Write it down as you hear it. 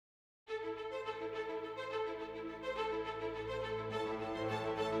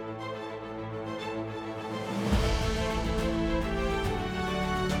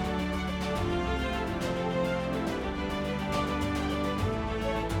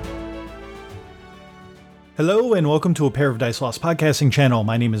Hello and welcome to a Pair of Dice Lost podcasting channel.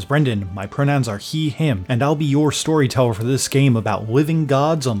 My name is Brendan, my pronouns are he, him, and I'll be your storyteller for this game about living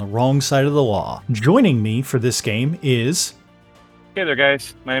gods on the wrong side of the law. Joining me for this game is... Hey there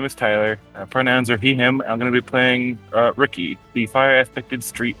guys, my name is Tyler. Pronouns are he, him. I'm going to be playing Ricky, the fire-aspected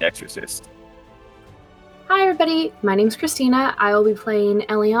street exorcist. Hi everybody, my name's Christina. I will be playing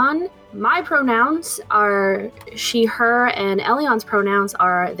Elion. My pronouns are she, her, and Elion's pronouns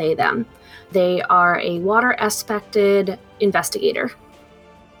are they, them. They are a water-aspected investigator.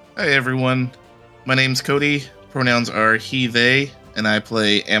 Hi everyone, my name's Cody. Pronouns are he, they, and I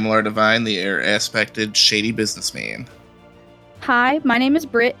play Amalar Divine, the air-aspected shady businessman. Hi, my name is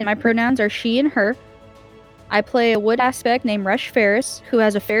Britt, and my pronouns are she and her. I play a wood aspect named Rush Ferris, who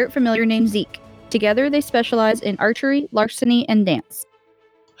has a ferret familiar named Zeke. Together, they specialize in archery, larceny, and dance.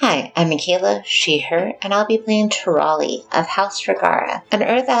 Hi, I'm Michaela, she, her, and I'll be playing Tirali of House Regara, an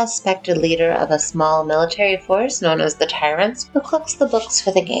Earth-aspected leader of a small military force known as the Tyrants, who collects the books for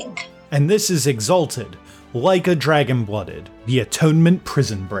the gang. And this is Exalted, like a Dragon-Blooded, the Atonement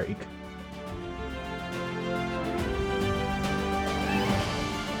Prison Break.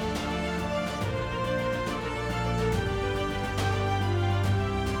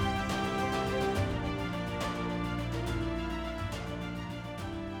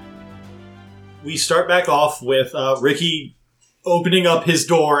 We start back off with Ricky opening up his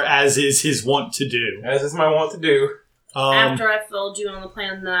door, as is his wont to do. As is my want to do. After I filled you on the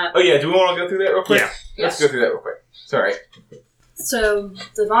plan that... Oh yeah, do we want to go through that real quick? Yeah. Let's go through that real quick. Sorry. So,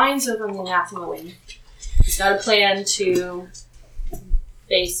 Divine's over on the half in the wing. He's got a plan to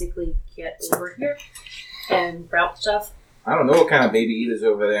basically get over here and route stuff. I don't know what kind of baby eater's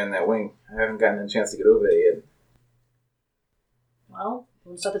over there in that wing. I haven't gotten a chance to get over there yet. Well,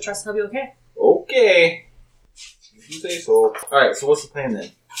 we'll just have to trust and he'll be okay. Okay. If you say so. Alright, so what's the plan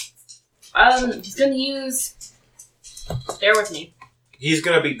then? He's gonna use... Bear with me. He's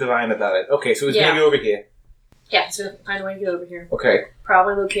gonna be divine about it. Okay, so he's gonna go over here. Yeah, he's gonna find a way to get over here. Okay.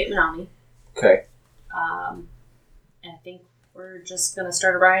 Probably locate Minami. Okay. And I think we're just gonna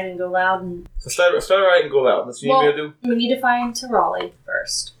start a ride and go loud and... So start right and go out. That's what you need to do? We need to find Tirali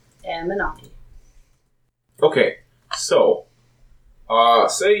first. And Minami. Okay. So,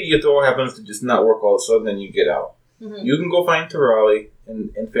 say your door happens to just not work all of a sudden and you get out. Mm-hmm. You can go find Tirali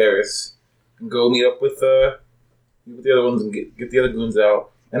and Ferris and go meet up with the other ones and get the other goons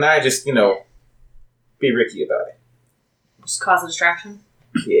out. And I just, be Ricky about it. Just cause a distraction?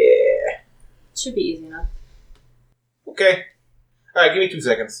 Yeah. Should be easy enough. Okay. Alright, give me 2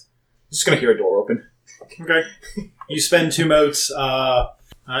 seconds. Just gonna hear a door open. Okay. You spend 2 motes.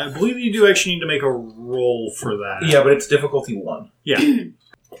 I believe you do actually need to make a roll for that. Yeah, but it's difficulty 1. Yeah.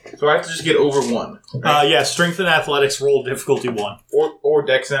 So I have to just get over 1. Right? Yeah, Strength and Athletics, roll difficulty 1. Or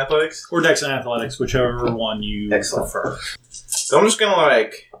Dex and Athletics? Or Dex and Athletics, whichever one you prefer. So I'm just gonna,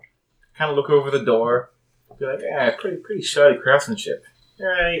 kind of look over the door. Be like, pretty shoddy craftsmanship.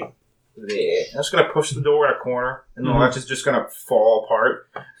 Alright. There. I'm just gonna push the door in a corner, and the latch is just gonna fall apart.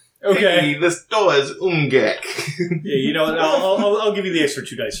 Okay. Hey, this door is Ungek. Yeah, you know what? I'll give you the extra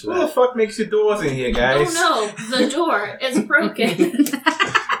 2 dice for Who the that. fuck makes your doors in here, guys? Oh no, the door is broken.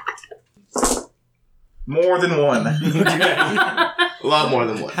 More than 1. Okay. A lot more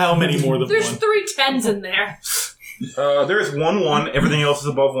than one. How many more than There's 1? 3 10s in there. There is 1, everything else is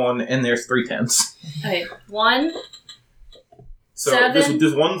above 1, and there's 3 10s. Okay, 1. So 7.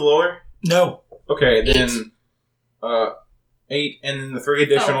 this 1's lower? No. Okay, 8. then 8, and then the 3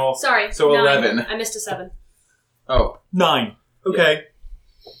 additional. Oh, sorry. So 9. 11. I missed a 7. Oh. 9. Okay.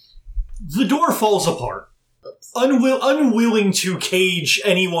 The door falls apart. Unwilling to cage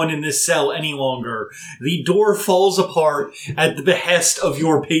anyone in this cell any longer, the door falls apart at the behest of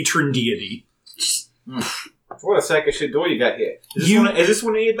your patron deity. What a sack of shit door you got here. Is this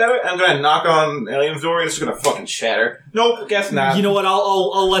one any better? I'm gonna knock on Alien's door and it's gonna fucking shatter. Nope, guess not. You know what?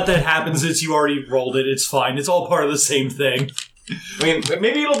 I'll let that happen since you already rolled it. It's fine. It's all part of the same thing. I mean,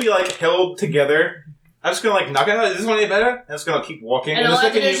 maybe it'll be held together. I'm just gonna knock it out. Is this one any better? I'm just gonna keep walking. And the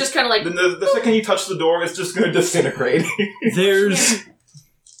second it's just kind of the second you touch the door, it's just gonna disintegrate. There's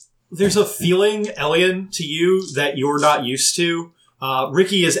a feeling, Elian, to you that you're not used to.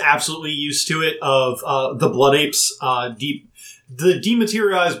 Ricky is absolutely used to it, of the Blood Apes, the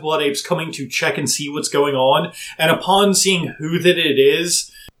dematerialized Blood Apes coming to check and see what's going on, and upon seeing who that it is,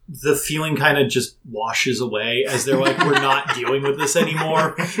 the feeling kind of just washes away as they're like, we're not dealing with this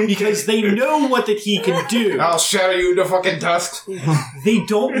anymore, because they know what that he can do. I'll shatter you into fucking dust. They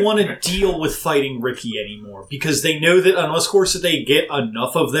don't want to deal with fighting Ricky anymore, because they know that unless, of course, they get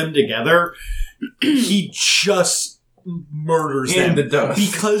enough of them together, he just murders in them the dust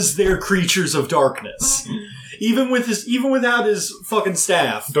because they're creatures of darkness. even without his fucking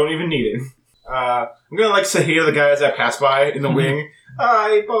staff. Don't even need it. I'm gonna like say hey to the guys that pass by in the wing.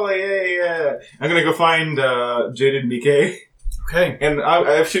 Hi, boy, hey, I'm gonna go find Jaded Mike. Okay. And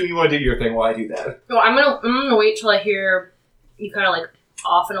I assume you want to do your thing while I do that. So I'm gonna wait till I hear you kind of like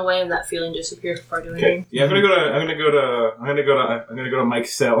off and away, and that feeling disappears before I do anything. Yeah, I'm gonna go to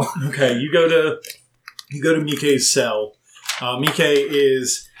Mike's cell. Okay, you go to Mike's cell. Mike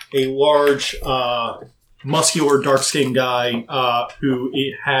is a large, muscular, dark-skinned guy who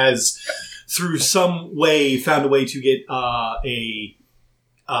has, through some way, found a way to get a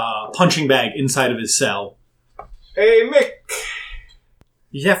punching bag inside of his cell. Hey, Mick.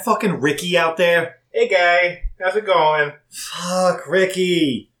 Is that fucking Ricky out there? Hey, guy. How's it going? Fuck,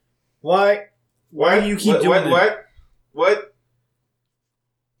 Ricky. Why do you keep doing this? What?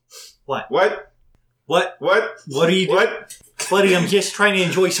 What are you doing? What? Buddy, I'm just trying to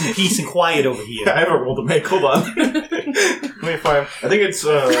enjoy some peace and quiet over here. I have a roll to make. Hold on. Let me find. I think it's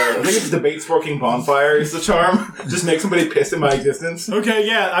debate sparking bonfire is the charm. Just make somebody pissed in my existence. Okay,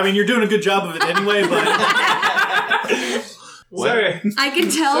 yeah. I mean, you're doing a good job of it anyway, but... Sorry. I can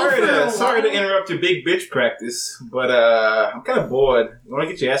tell. Sorry to interrupt your big bitch practice, but I'm kind of bored. You want to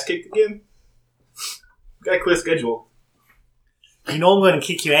get your ass kicked again? Got a clear schedule. You know I'm going to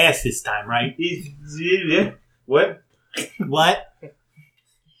kick your ass this time, right? What? What?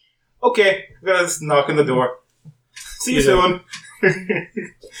 Okay, I'm gonna just knock on the door. See you soon.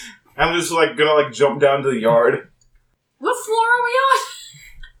 I'm just gonna jump down to the yard. What floor are we on?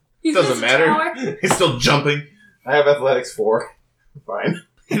 Is Doesn't this matter. tower? He's still jumping. I have athletics 4. Fine.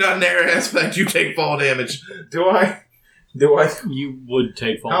 You're not an air aspect. You take fall damage. Do I? You would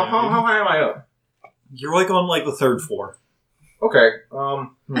take fall How damage. high am I up? You're on the 3rd floor. Okay.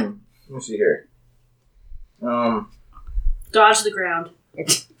 Let me see here. Dodge the ground.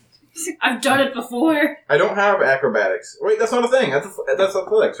 I've done it before. I don't have acrobatics. Wait, that's not a thing. That's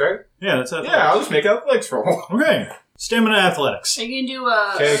athletics, right? Yeah, that's athletics. Yeah, I'll just make athletics roll. Okay. Stamina athletics. Are you gonna do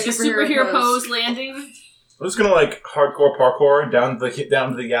a Okay. superhero pose landing? I'm just gonna hardcore parkour down to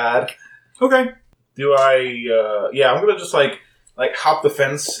the yard. Okay. Do I? Yeah, I'm gonna just hop the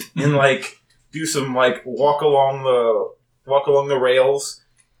fence and do some walk along the rails.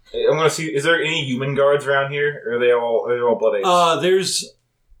 I'm gonna see. Is there any human guards around here? Or are they all blood apes?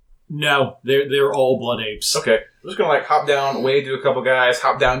 They're all blood apes. Okay, I'm just gonna hop down, wade to a couple guys,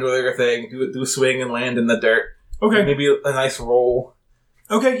 hop down to another thing, do a swing and land in the dirt. Okay. Maybe a nice roll.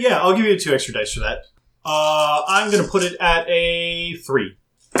 Okay, yeah, I'll give you 2 extra dice for that. I'm gonna put it at a 3.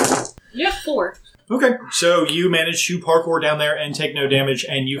 You have 4. Okay, so you manage to parkour down there and take no damage,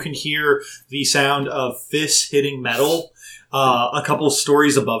 and you can hear the sound of fists hitting metal a couple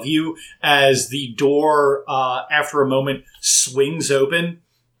stories above you as the door, after a moment, swings open,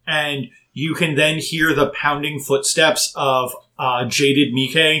 and you can then hear the pounding footsteps of Jaded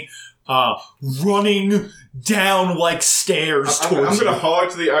Mike running down stairs I'm towards gonna you. holler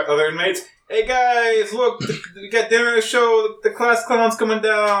to the other inmates. Hey guys, look, we got dinner show. The class clown's coming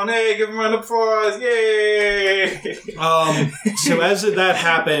down. Hey, give him a round of applause. Yay! So as that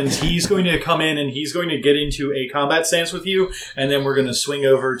happens, he's going to come in and he's going to get into a combat stance with you, and then we're going to swing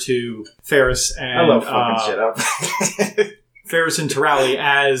over to Ferris and I love fucking shit up. Ferris and Terali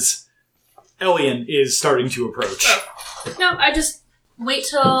as Elian is starting to approach. No, I just wait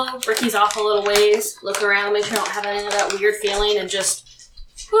till Ricky's off a little ways, look around, make sure I don't have any of that weird feeling, and just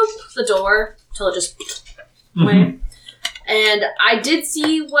whoop the door till it just went. And I did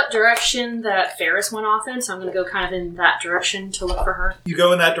see what direction that Ferris went off in, so I'm going to go kind of in that direction to look for her. You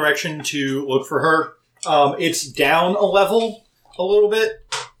go in that direction to look for her. It's down a level a little bit,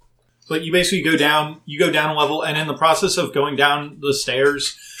 but you basically go down a level, and in the process of going down the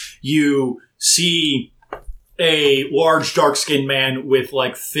stairs, you see a large dark-skinned man with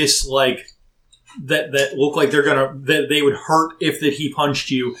fists that look like that they would hurt if that he punched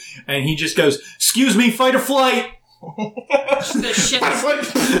you, and he just goes, "Excuse me, fight or flight." Just gonna shift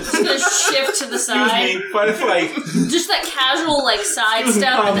to the side. Excuse me, fight or flight. Just that casual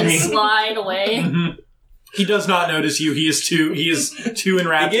sidestep and then slide away. Mm-hmm. He does not notice you. He is too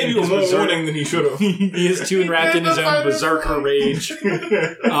enwrapped. He gave in you his more berserk- warning than he should have. He is too enwrapped in his own berserker rage.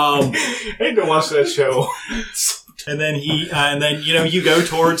 I need to watch that show. And then you go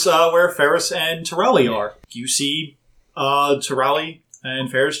towards where Ferris and Terali are. You see Terali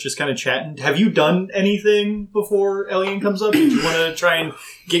and Ferris just kind of chatting. Have you done anything before Elian comes up? Did you want to try and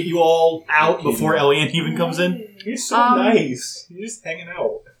get you all out before Elian even comes in? He's so nice. He's just hanging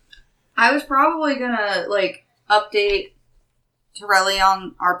out. I was probably gonna update Torelli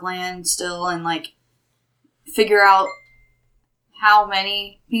on our plan still and figure out how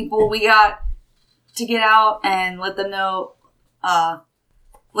many people we got to get out and let them know,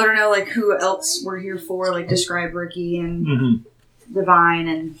 let her know, like, who else we're here for, like, describe Ricky and Divine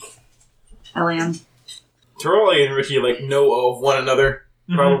and Elian. Tirali and Ricky, like, know of one another,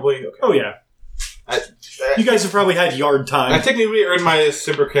 probably. Okay. Oh, yeah. You guys have probably had yard time. I technically earned my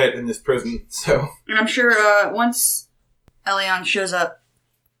sobriquet in this prison, so... And I'm sure once Elian shows up,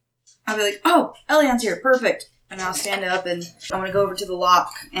 I'll be like, oh, Elian's here, perfect. And I'll stand up and I'm going to go over to the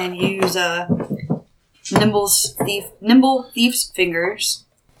lock and use Nimble Thief's fingers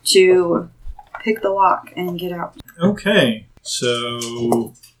to pick the lock and get out. Okay,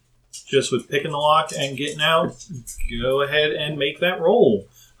 so just with picking the lock and getting out, go ahead and make that roll.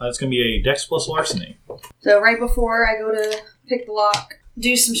 It's going to be a Dex plus Larceny. So right before I go to pick the lock,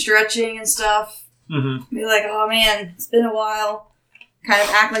 do some stretching and stuff. Mm-hmm. Be like, oh man, it's been a while. Kind of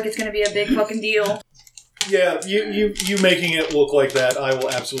act like it's going to be a big fucking deal. Yeah, you making it look like that, I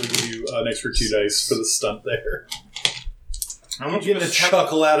will absolutely give you an extra 2 dice for the stunt there. How much Getting a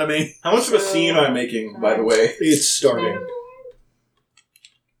chuckle out of me. How much of a scene am I making, by the way? It's starting.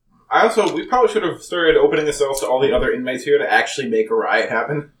 We probably should have started opening the cells to all the other inmates here to actually make a riot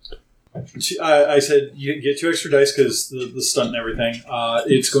happen. I said you get 2 extra dice because the stunt and everything.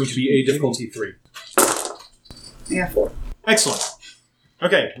 It's going to be a difficulty 3. Yeah, 4. Excellent.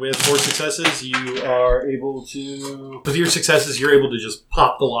 Okay, with 4 successes, you are able to... With your successes, you're able to just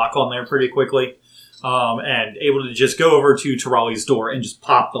pop the lock on there pretty quickly. And able to just go over to Tirali's door and just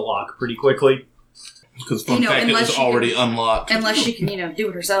pop the lock pretty quickly. Because fun fact, it was already unlocked. Unless she can, do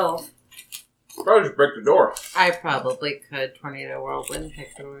it herself. Probably just break the door. I probably could tornado whirlwind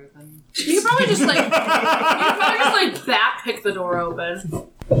pick the door open. You could probably just bat pick the door open.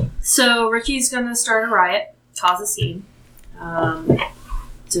 So Ricky's gonna start a riot, cause a scene.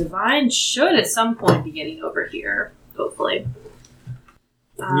 Divine should at some point be getting over here, hopefully.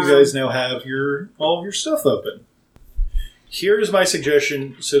 You guys now have all of your stuff open. Here's my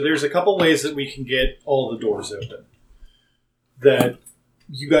suggestion. So there's a couple ways that we can get all the doors open that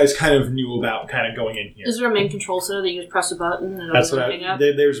you guys kind of knew about kind of going in here. Is there a main control center that you just press a button and That's opens what everything up?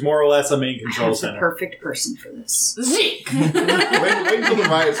 there's more or less a main control That's center. the perfect person for this. Zeke! wait until the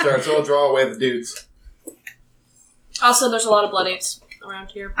riot starts, so I'll draw away the dudes. Also, there's a lot of blood apes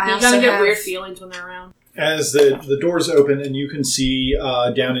around here. I You also kind of get have- weird feelings when they're around. As the doors open and you can see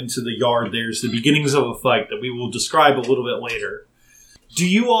down into the yard, there's the beginnings of a fight that we will describe a little bit later. Do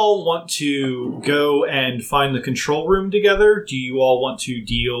you all want to go and find the control room together? Do you all want to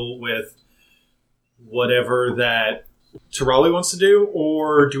deal with whatever that Tirali wants to do?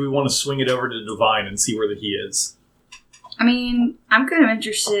 Or do we want to swing it over to Divine and see where he is? I mean, I'm kind of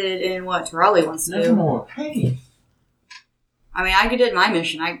interested in what Tirali wants to do. Hey. I mean, I did my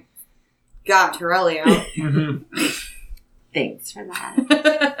mission. I got Tirali out. Mm-hmm. Thanks for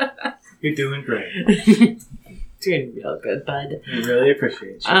that. You're doing great. Doing real good, bud. I really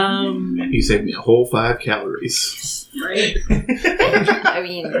appreciate you. You saved me a whole 5 calories. Right? I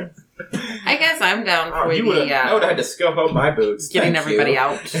mean, I guess I'm down for I would have had to scuff up my boots. getting Thank everybody you.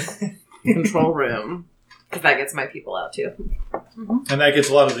 out. Control room. Because that gets my people out too. And that gets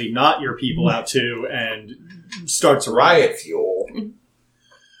a lot of the not your people out too and starts a riot. Riot fuel.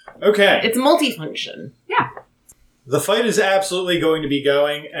 Okay. It's multifunction. The fight is absolutely going to be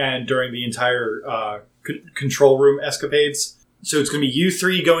going, and during the entire control room escapades. So it's going to be you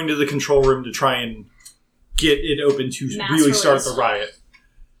 3 going to the control room to try and get it open to really start the riot.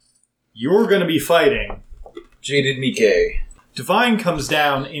 You're going to be fighting. Jaded Nikkei. Divine comes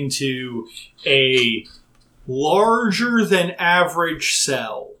down into a larger than average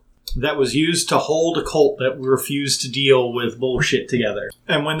cell that was used to hold a cult that refused to deal with bullshit together.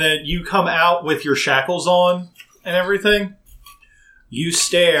 And when you come out with your shackles on and everything, you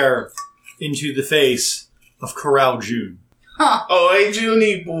stare into the face of Corral June. Oh, hey,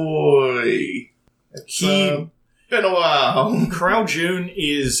 Junie boy. It's been a while. Corral June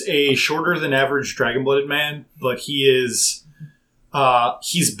is a shorter than average dragon-blooded man, but he's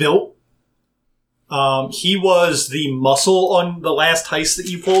built. He was the muscle on the last heist that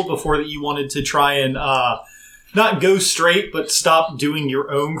you pulled before that you wanted to try and not go straight, but stop doing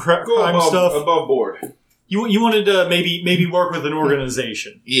your own crime stuff. Above board. You wanted to maybe work with an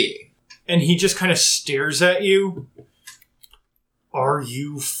organization. Yeah. And he just kind of stares at you. Are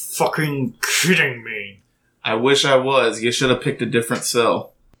you fucking kidding me? I wish I was. You should have picked a different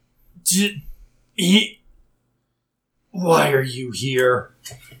cell. Why are you here?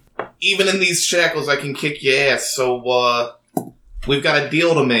 Even in these shackles, I can kick your ass, so, we've got a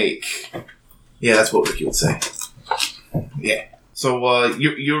deal to make. Yeah, that's what Ricky would say. Yeah. So,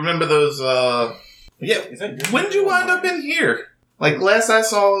 you remember those, yeah, when did you wind up in here? Like, last I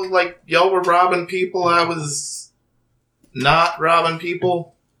saw, like, y'all were robbing people, I was not robbing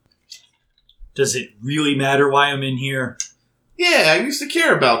people. Does it really matter why I'm in here? Yeah, I used to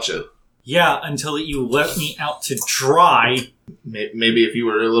care about you. Yeah, until you let me out to dry. Maybe if you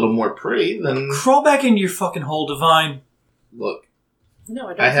were a little more pretty, then... Crawl back into your fucking hole, Divine. Look, No,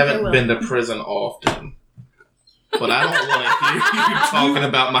 I don't I think haven't will. been to prison often. But I don't want to hear you talking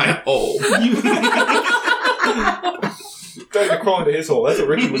about my hole. Trying to crawl into his hole. That's what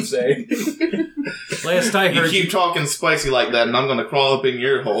Ricky would say. Last I You heard, keep talking spicy like that, and I'm going to crawl up in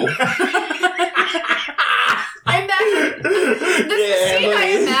your hole. I imagine the scene I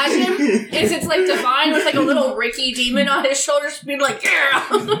imagine is it's like Divine with like a little Ricky demon on his shoulders, being like,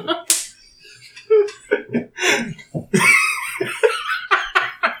 yeah.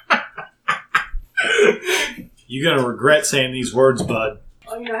 you're gonna regret saying these words, bud.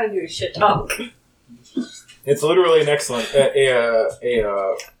 Oh, you know how to do a shit talk. It's literally an excellent Am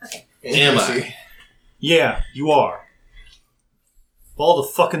intimacy. I? Yeah, you are. Of all the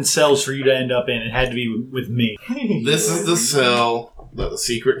fucking cells for you to end up in, it had to be with me. This is the cell that the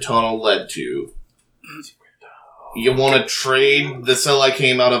secret tunnel led to. You want to trade? The cell I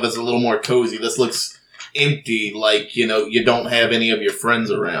came out of is a little more cozy. This looks empty, like, you know, you don't have any of your friends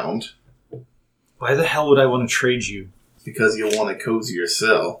around. Why the hell would I want to trade you? Because you want a cozier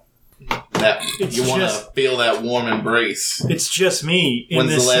cell. That It's you want to just- feel that warm embrace. It's just me in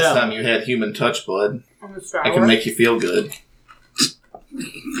When's this the last cell. time you had human touch, bud? On the I shower. can make you feel good.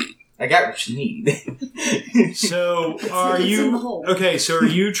 I got what you need. So, are It's in the you... hole. Okay, so are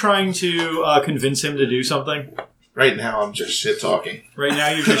you trying to convince him to do something? Right now, I'm just shit talking. Right now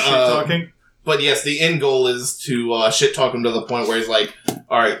you're just shit-talking? But yes, the end goal is to shit talk him to the point where he's like,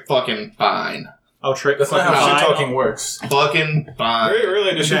 "Alright, fucking fine. I'll trade... That's not how shit talking works. Fucking fine." Very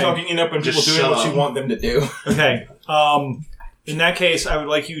rarely does shit Okay. talking end up in people Just doing shut what up. you want them to do. Okay. In that case, I would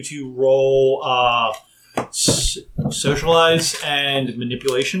like you to roll socialize and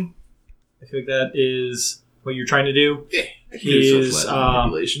manipulation. I feel like that is what you're trying to do. Is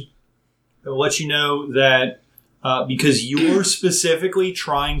manipulation. I'll let you know that because you're specifically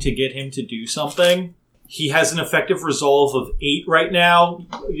trying to get him to do something, he has an effective resolve of 8 right now,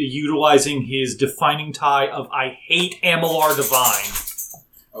 utilizing his defining tie of I hate Amalar Divine.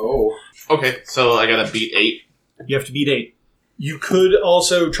 Oh. Okay, so I gotta beat 8. You have to beat 8. You could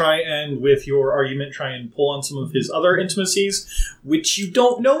also try and, with your argument, try and pull on some of his other intimacies, which you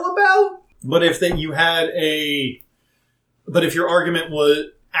don't know about. But if your argument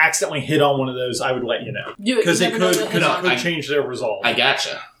would accidentally hit on one of those, I would let you know. Do it. Because You it never know could, what because hit it on. could change their resolve. I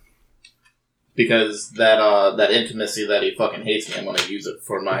gotcha. Because that intimacy that he fucking hates me, I'm gonna use it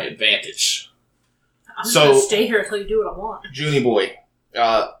for my advantage. I'm just So- gonna stay here until you do what I want. Junie boy,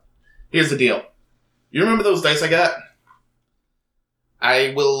 here's the deal. You remember those dice I got?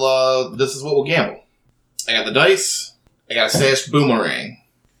 I will, this is what we'll gamble. I got the dice, I got a stashed boomerang.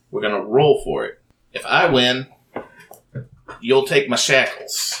 We're gonna roll for it. If I win, you'll take my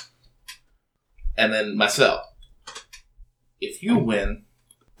shackles. And then my cell. If you win,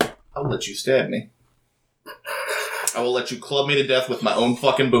 I'll let you stab me. I will let you club me to death with my own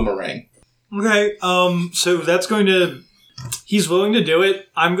fucking boomerang. Okay, so that's going to... He's willing to do it.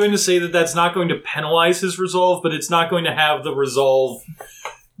 I'm going to say that that's not going to penalize his resolve, but it's not going to have the resolve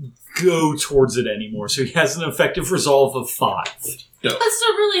go towards it anymore. So he has an effective resolve of 5. Dope. That's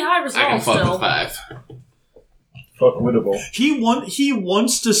still really high I can resolve fuck still. with 5. Fuck wittable. He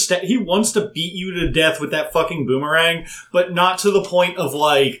wants to beat you to death with that fucking boomerang, but not to the point of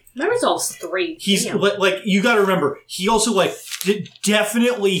like My resolve's 3. he's Damn. like you got to remember he also like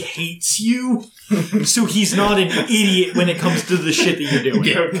definitely hates you, so he's not an idiot when it comes to the shit that you're doing.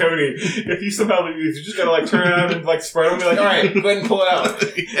 Yo, Cody, if you somehow lose, you just gotta like turn around and like spread them and be like, alright, go ahead and pull it out.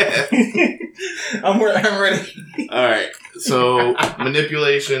 Yeah. I'm ready. Alright, so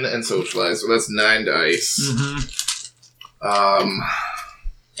manipulation and socialize. So that's 9 dice. Mm-hmm.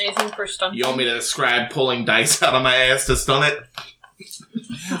 Anything for stun? You want me to describe pulling dice out of my ass to stun it?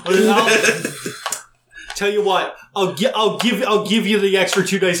 Tell you what, I'll give you the extra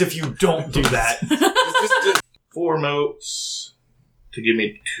 2 dice if you don't do that. 4 motes to give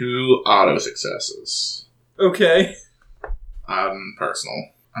me 2 auto successes Okay. on personal.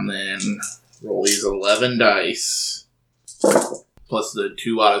 And then roll these 11 dice. Plus the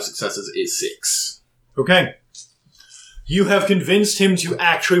 2 auto successes is 6. Okay. You have convinced him to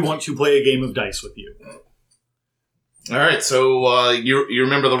actually want to play a game of dice with you. Alright, so you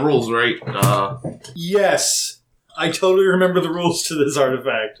remember the rules, right? Yes, I totally remember the rules to this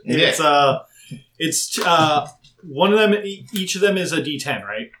artifact. Yeah. It's one of them. Each of them is a D10,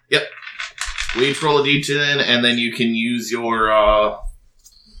 right? Yep. We each roll a d10, and then you can use your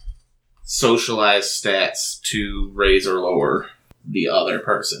socialized stats to raise or lower the other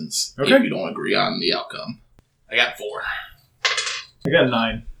person's Okay. if you don't agree on the outcome. I got 4. I got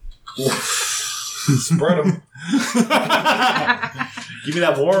 9. Spread them. Give me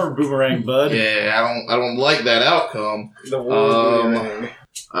that war boomerang, bud. Yeah, I don't like that outcome. The war.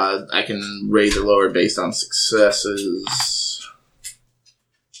 I can raise or lower based on successes.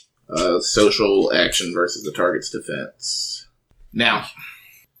 Social action versus the target's defense. Now,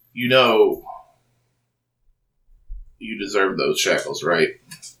 you know you deserve those shackles, right?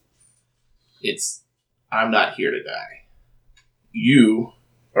 I'm not here to die. You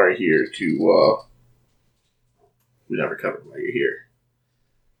are here to, we never covered why you're here.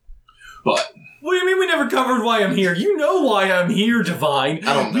 But What do you mean we never covered why I'm here? You know why I'm here, Divine.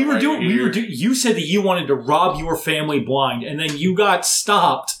 I don't know. You said that you wanted to rob your family blind, and then you got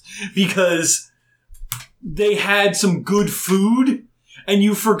stopped because they had some good food, and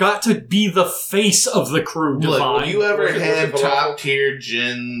you forgot to be the face of the crew, Divine. Look, have you ever Was it had falafel? top tier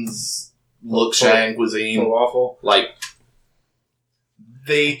Jin's Luxang cuisine? Falafel. Like,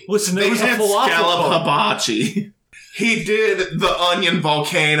 Listen, there they was a had falafel scallop cart. hibachi. He did the onion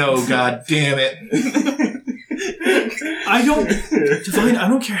volcano, god damn it. Divine, I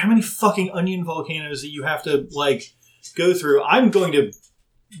don't care how many fucking onion volcanoes that you have to, go through. I'm going to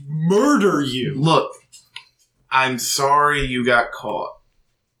murder you. Look, I'm sorry you got caught.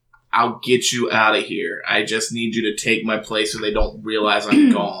 I'll get you out of here. I just need you to take my place so they don't realize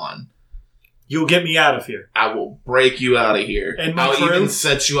I'm gone. You'll get me out of here. I will break you out of here. And my I'll crew? even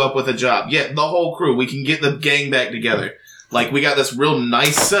set you up with a job. Yeah, the whole crew. We can get the gang back together. Like, we got this real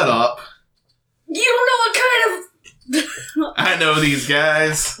nice setup. You don't know what kind of. I know these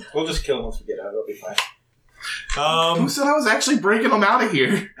guys. We'll just kill them once we get out. It'll be fine. Who said I was actually breaking them out of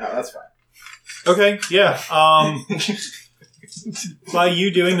here? Oh, that's fine. Okay, yeah. By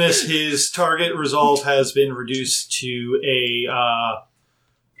you doing this, his target resolve has been reduced to a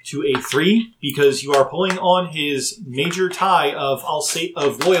 3 because you are pulling on his major tie of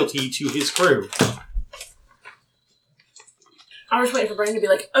loyalty to his crew. I was waiting for Brandon to be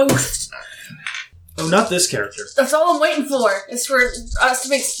like, oath. Oh, not this character. That's all I'm waiting for. Is for us to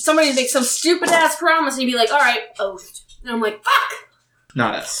make somebody to make some stupid ass promise and you'd be like, alright, oath. And I'm like, fuck!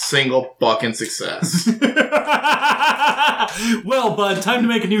 Not a single fucking success. Well, bud, time to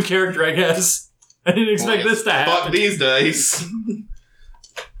make a new character, I guess. I didn't expect this to happen. Fuck these dice.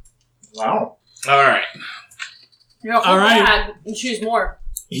 Wow. Alright. You know, All right. bad and choose more.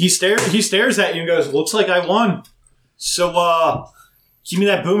 He stares at you and goes, looks like I won. So, give me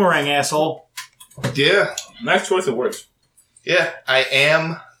that boomerang, asshole. Yeah. Nice choice of words. Yeah, I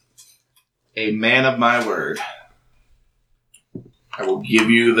am a man of my word. I will give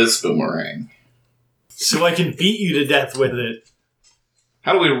you this boomerang. So I can beat you to death with it.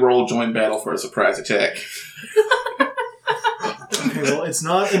 How do we roll joint battle for a surprise attack? Okay, well, it's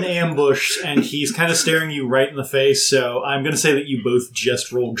not an ambush, and he's kind of staring you right in the face, so I'm going to say that you both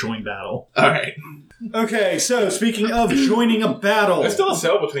just rolled joint battle. Alright. Okay, so speaking of joining a battle... There's still a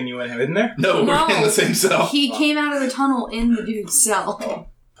cell between you and him, isn't there? No, we're in the same cell. He came out of the tunnel in the dude's cell.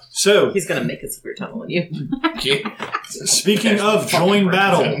 So, He's gonna make a secret tunnel in you. speaking of join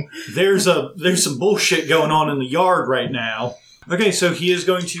battle, there's some bullshit going on in the yard right now. Okay, so he is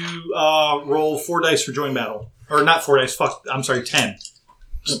going to roll 4 dice for join battle. Or not 4 dice, fuck, I'm sorry, 10.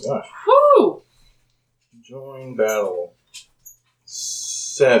 Oh, gosh. Woo! Join battle.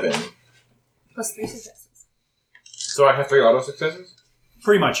 7. Plus 3 successes. So I have 3 auto successes?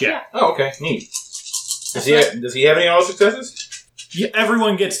 Pretty much, yeah. Oh, okay. Neat. Does he have any auto successes? Yeah,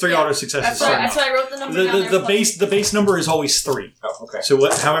 everyone gets 3 auto successes. That's why I wrote the number down there. The base number is always 3. Oh, okay. So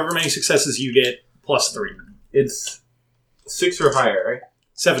however many successes you get, plus 3. It's 6 or higher, right?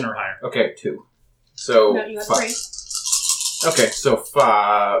 7 or higher. Okay, 2. So No, you have 5. 3. Okay, so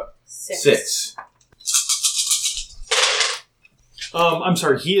 5. 6. I'm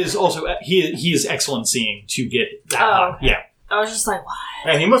sorry. He is also he is excellent seeing to get that Oh, high. okay. Yeah. I was just like, what?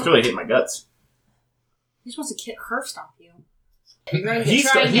 Man, he must really hate my guts. He just wants to curve stomp you. You're ready to He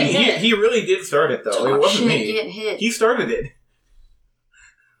try and get hit. he really did start it, though. It wasn't me. Get hit. He started it.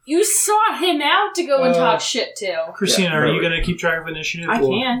 You sought him out to go and talk shit to. Christina, Yeah, are you really. going to keep track of initiative? I or-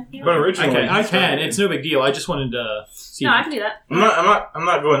 can. But originally, I he can. started It's it. no big deal. I just wanted to see. No, I can do that. I'm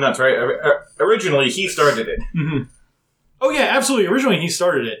not going nuts, right? Originally, he started it. Mm-hmm. Oh yeah, absolutely. Originally, he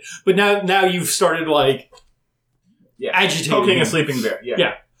started it, but now you've started agitating. Poking him. a sleeping bear.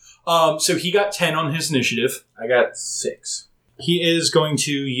 Yeah. Yeah. So he got 10 on his initiative. I got 6. He is going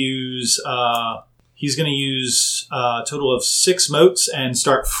to use He's going to use a total of 6 motes and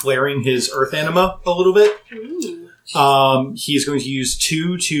start flaring his earth anima a little bit. He's going to use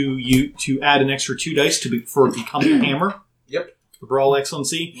 2 to add an extra 2 dice for becoming a hammer. Yep. For Brawl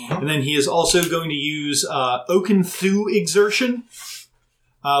Excellency. And then he is also going to use Oaken Thu Exertion,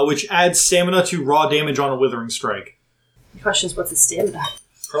 which adds stamina to raw damage on a Withering Strike. The question is, what's his stamina?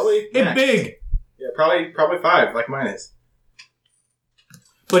 Probably It's big! Yeah, probably 5, like mine is.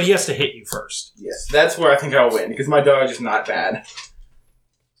 But he has to hit you first. Yes, that's where I think I'll win, because my dodge is not bad.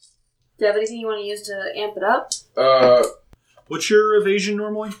 Do you have anything you want to use to amp it up? What's your evasion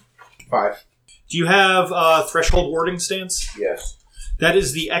normally? 5. Do you have Threshold Warding Stance? Yes. That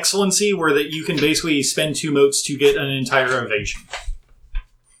is the Excellency where that you can basically spend 2 motes to get an entire evasion.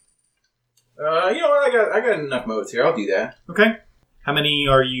 You know what? I got enough modes here. I'll do that. Okay. How many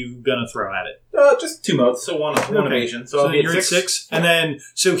are you gonna throw at it? Just 2 modes, so one evasion. So I'll then be you're at at 6. And then,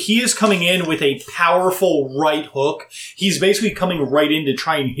 so he is coming in with a powerful right hook. He's basically coming right in to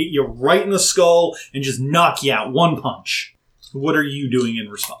try and hit you right in the skull and just knock you out. 1 punch. What are you doing in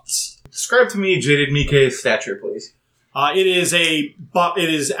response? Describe to me Jaded Mike's stature, please. It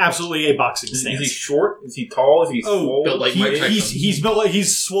is absolutely a boxing Is stance. he short? Is he tall? Is he swole? built like Mike Tyson. He's built like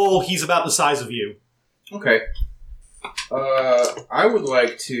he's swole. He's about the size of you. Okay. I would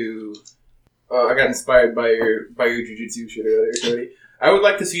like to. I got inspired by your jujitsu shit earlier, Cody. I would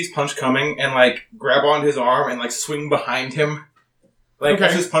like to see his punch coming and like grab onto his arm and like swing behind him. Like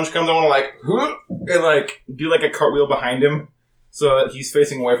as his punch comes, I want to like and like do like a cartwheel behind him so that he's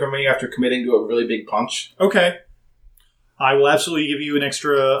facing away from me after committing to a really big punch. Okay. I will absolutely give you an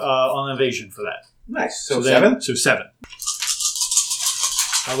extra on evasion for that. Nice. So then- 7. So 7.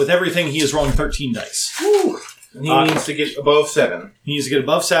 With everything, he is rolling 13 dice. Woo. And he needs to get above 7. He needs to get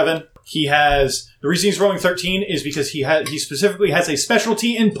above 7. He has... The reason he's rolling 13 is because he specifically has a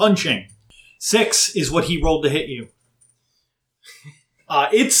specialty in punching. 6 is what he rolled to hit you.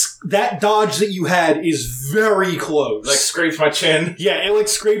 It's... That dodge that you had is very close. Like scrapes my chin. Yeah, it like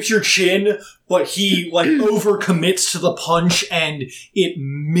scrapes your chin, but he like overcommits to the punch and it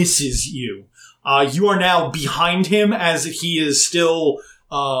misses you. You are now behind him as he is still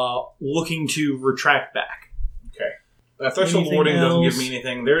looking to retract back. Threshold Anything warding doesn't else? give me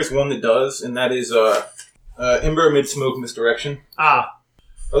anything. There is one that does, and that is Ember Amid Smoke Misdirection. Oh,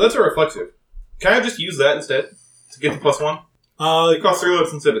 that's a reflexive. Can I just use that instead to get the +1? It costs 3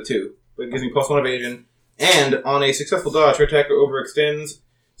 motes instead of 2, but it gives me +1 evasion. And on a successful dodge, your attacker overextends,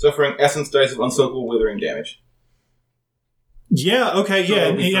 suffering essence dice of unstoppable withering damage. Yeah. Okay. So Yeah.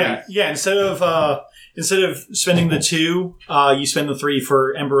 it'll be Yeah. Instead of spending the 2, you spend the 3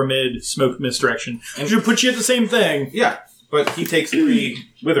 for Ember Amid Smoke Misdirection, which would put you at the same thing. Yeah, but he takes 3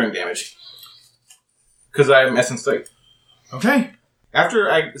 withering damage because I'm essence type. Okay.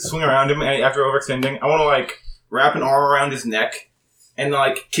 After I swing around him, after overextending, I want to like wrap an arm around his neck and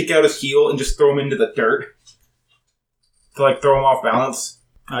like kick out his heel and just throw him into the dirt to like throw him off balance.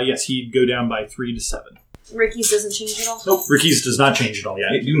 Yes, he'd go down by 3 to 7. Ricky's doesn't change at all? Nope. Ricky's does not change at all yet.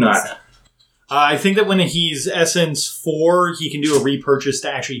 They do not. I think that when he's Essence 4, he can do a repurchase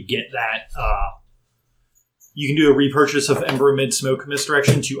to actually get that. You can do a repurchase of Ember Amid Smoke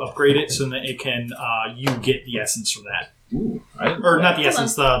Misdirection to upgrade it so that it can, you get the Essence from that. Ooh, Or not the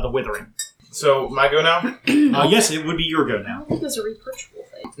Essence, the Withering. So, my go now? Yes, it would be your go now. I think there's a repurchasable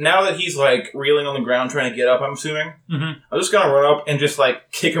thing. Now that he's like reeling on the ground trying to get up, I'm assuming, Mm-hmm. I'm just gonna run up and just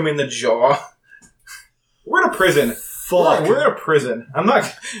like kick him in the jaw. We're in a prison. Fuck. We're in a prison. I'm not...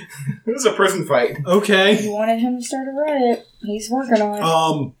 This is a prison fight. Okay. You wanted him to start a riot. He's working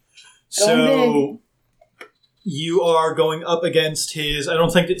on it. So you are going up against his. I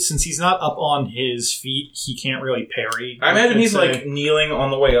don't think that since he's not up on his feet, he can't really parry. I imagine he's say. like kneeling on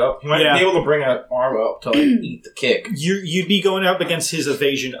the way up. He might Yeah. be able to bring an arm up to like eat the kick. You'd be going up against his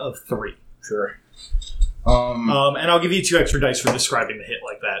evasion of 3. Sure. And I'll give you 2 extra dice for describing the hit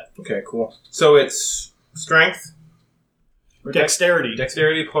like that. Okay, cool. So it's strength, or Dexterity.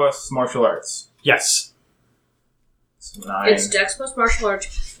 dexterity plus martial arts. Yes. It's 9. It's Dex plus martial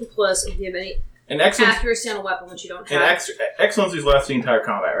arts plus if you have any And excellence. accuracy on a weapon which you don't And have. excellencies last the entire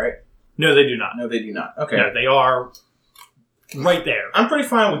combat, right? No, they do not. No, they do not. Okay. No, they are right there. I'm pretty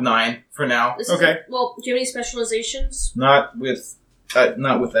fine with 9 for now. This Okay. Well, do you have any specializations? Not with that. My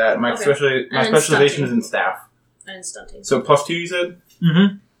Okay. my And specialization stunting. is in staff. And stunting. So +2, you said?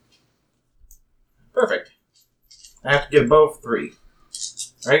 Mm-hmm. Perfect. I have to get above 3,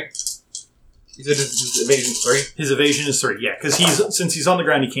 right? You said his evasion's 3. His evasion is 3. Yeah, because since he's on the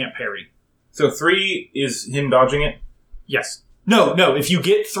ground, he can't parry. So 3 is him dodging it. Yes. No. If you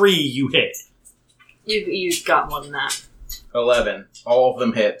get 3, you hit. You got more than that. 11. All of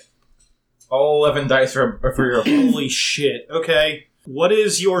them hit. All 11 dice are for your Holy shit. Okay. What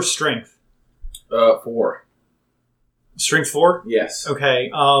is your strength? 4. Strength 4? Yes.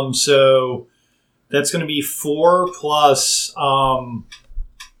 Okay. So that's going to be 4 plus 4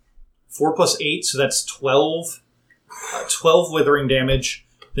 plus 8, so that's 12. 12 withering damage.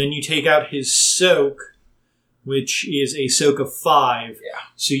 Then you take out his soak, which is a soak of 5. Yeah.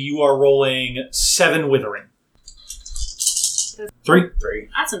 So you are rolling 7 withering. 3? 3.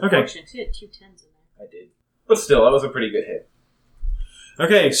 That's unfortunate. You had 2 10s in there. I did. But still, that was a pretty good hit.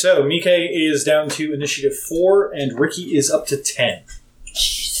 Okay, so Mike is down to initiative 4, and Ricky is up to 10.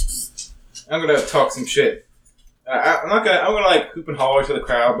 I'm gonna talk some shit. I'm gonna like hoop and holler to the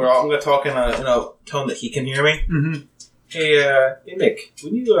crowd, but I'm gonna talk in a tone that he can hear me. Mm-hmm. Hey, Nick,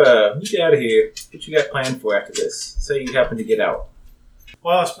 when you get out of here, what you got planned for after this? Say you happen to get out.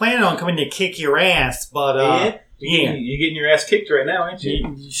 Well, I was planning on coming to kick your ass, but Yeah? yeah. You're getting your ass kicked right now, aren't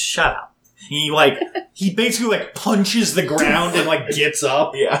you? Shut up. He basically punches the ground and gets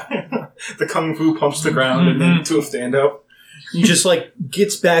up. Yeah. The kung fu pumps the ground and then to a stand up. He just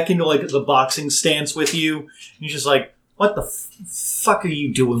gets back into the boxing stance with you. And he's just what the fuck are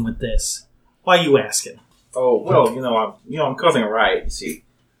you doing with this? Why are you asking? Oh well, I'm causing a riot. You see,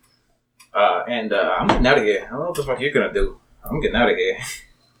 and I'm getting out of here. I don't know what the fuck you're gonna do. I'm getting out of here.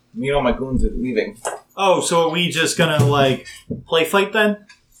 Me and all my goons are leaving. Oh, so are we just gonna play fight then?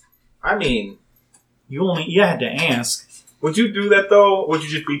 I mean, you had to ask. Would you do that though? Or would you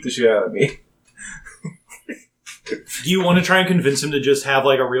just beat the shit out of me? Do you want to try and convince him to just have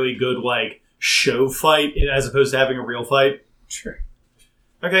a really good show fight as opposed to having a real fight? Sure.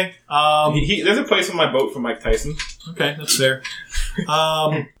 Okay. There's a place on my boat for Mike Tyson. Okay, that's fair.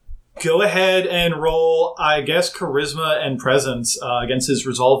 Go ahead and roll, I guess, charisma and presence against his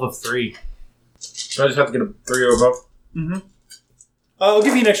resolve of 3. So I just have to get a 3 or above? Mm-hmm. I'll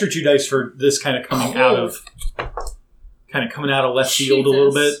give you an extra 2 dice for this kind of coming out of left field a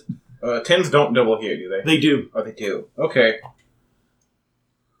little bit. 10s don't double here, do they? They do. Oh, they do. Okay.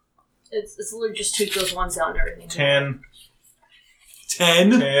 It's literally just tweak those ones down and everything. 10.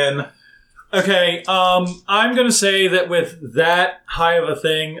 10? Okay, I'm going to say that with that high of a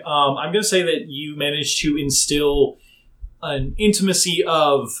thing, I'm going to say that you managed to instill an intimacy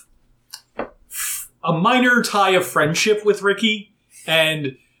of a minor tie of friendship with Ricky,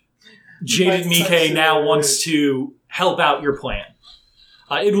 and Jaded Mike now wants to help out your plan.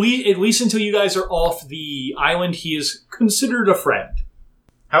 At least until you guys are off the island, he is considered a friend.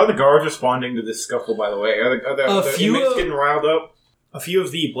 How are the guards responding to this scuffle, by the way? Are the inmates getting riled up? A few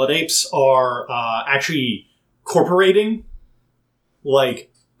of the blood apes are actually corporating,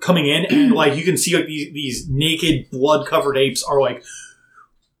 coming in, and you can see these naked, blood-covered apes are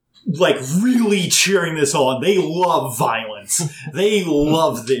really cheering this on. They love violence. They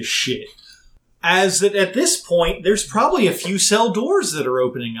love this shit. As that at this point, there's probably a few cell doors that are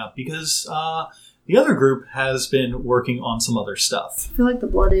opening up because the other group has been working on some other stuff. I feel like the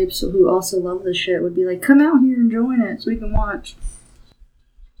blood apes who also love this shit would be like, come out here and join it so we can watch.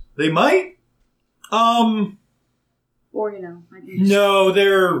 They might. Or no,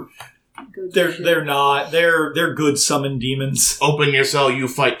 they're not. They're good summon demons. Open your cell, you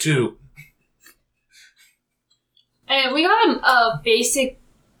fight too. And we got a basic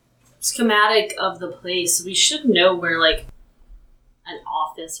schematic of the place. We should know where an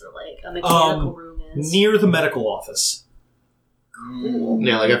office or a mechanical room is. Near the medical office.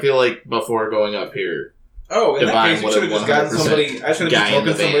 Yeah, I feel like before going up here. Oh, in that case, you should have just gotten somebody. I should have just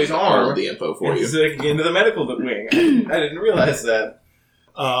broken somebody's arm. The info for you. Into the medical wing. I didn't realize that.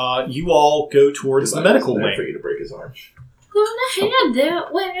 You all go towards the medical wing. For you to break his arm. Gonna head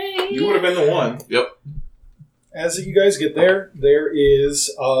that way. You would have been the one. Yep. As you guys get there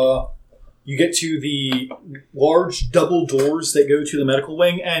is you get to the large double doors that go to the medical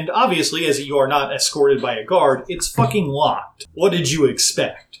wing, and obviously, as you are not escorted by a guard, it's fucking locked. What did you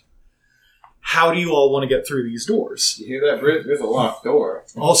expect? How do you all want to get through these doors? You hear that, Britt? There's a locked door.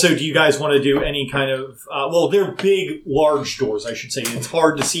 Also, do you guys want to do any kind of... they're big, large doors, I should say. It's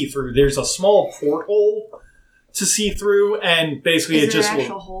hard to see through. There's a small porthole to see through, and basically is it an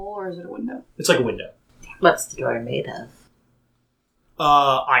actual hole, or is it a window? It's like a window. What's the door made of?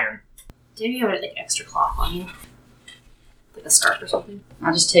 Iron. Do you have extra cloth on you? Like a scarf or something?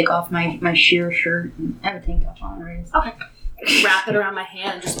 I'll just take off my sheer shirt and I have a tank top on already. Okay. Wrap it around my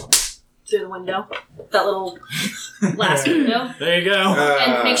hand and just through the window. That little glass window. There you go.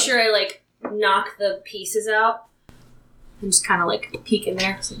 And make sure I knock the pieces out. And just kind of peek in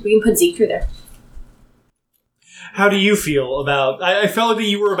there. So we can put Zeke through there. How do you feel about... I felt like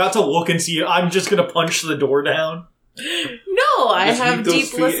you were about to look and see... I'm just going to punch the door down. No, No, I Just have leave those deep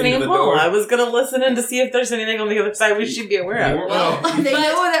feet listening into and the pull. door. I was gonna listen in to see if there's anything on the other side we should be aware of. Well, They know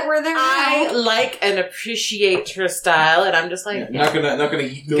that we're there I now. like and appreciate her style, and I'm just like, Not gonna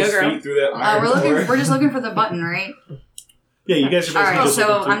eat those Go, girl. feet through that iron We're door. just looking for the button, right? Yeah, you guys are basically Alright, just so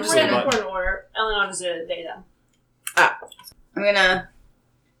looking I'm through just We're the in button. important order. Eleanor is a they them. I'm gonna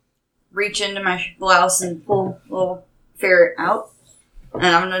reach into my blouse and pull a little ferret out. And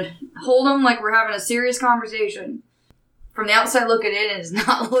I'm gonna hold him like we're having a serious conversation. From the outside looking in, it does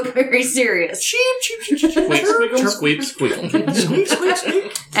not look very serious. squeak, squeak, squeak,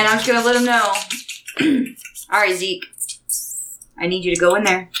 squeak. And I'm just gonna let him know. Alright, Zeke. I need you to go in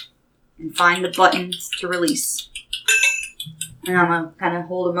there and find the button to release. And I'm gonna kind of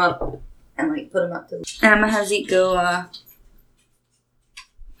hold him up and like put him up to. And I'm gonna have Zeke go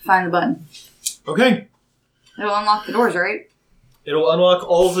find the button. Okay. It'll unlock the doors, right? It'll unlock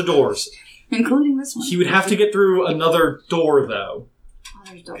all of the doors. Including this one. He would have to get through another door, though. Oh,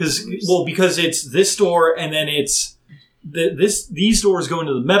 there's doors. Because it's this door, and then it's... These doors go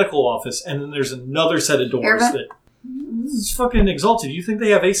into the medical office, and then there's another set of doors Air vent? that... This is fucking exalted. You think they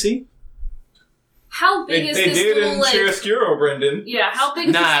have AC? How big is They this did little in like? Chiaroscuro, Brendan. Yeah, how big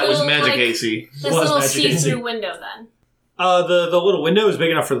is Nah, this it was little magic like, AC. this Was little magic AC. see-through window then? The little window is big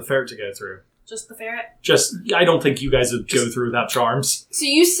enough for the ferret to go through. Just the ferret. Just, I don't think you guys would go through without charms. So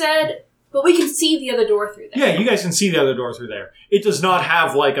you said, but we can see the other door through there. Yeah, you guys can see the other door through there. It does not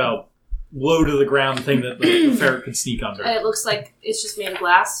have like a low to the ground thing that the ferret can sneak under. And it looks like it's just made of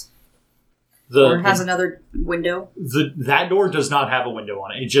glass. Or it has another window. That door does not have a window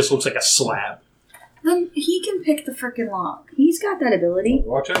on it. It just looks like a slab. Then he can pick the frickin' lock. He's got that ability.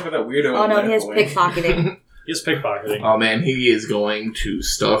 Watch out for that weirdo. Oh no, he has microwave. pickpocketing. He's pickpocketing. Oh man, he is going to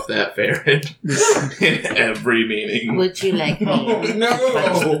stuff that ferret in every meeting. would you like me? Oh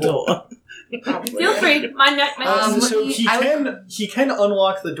no! door? Feel free. My neck. So he can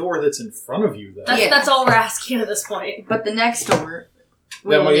unlock the door that's in front of you, though. That's, Yeah. that's all we're asking at this point. But the next door,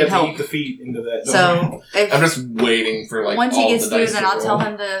 we Then will we need have to help. eat the feet into that door. So if, I'm just waiting for like once he all gets the through, dice then to I'll tell roll.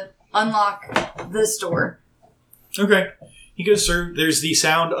 him to unlock this door. Okay. He goes through. There's the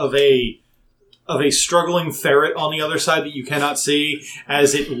sound of a struggling ferret on the other side that you cannot see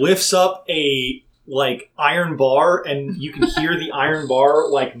as it lifts up a like iron bar, and you can hear the iron bar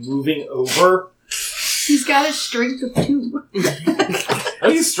like moving over. He's got a strength of 2.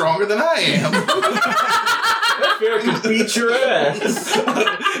 He's stronger than I am. That ferret can beat your ass.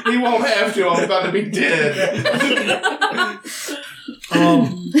 He won't have to. I'm about to be dead.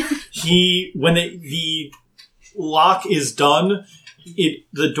 When the lock is done,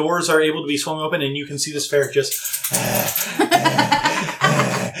 the doors are able to be swung open, and you can see this ferret just.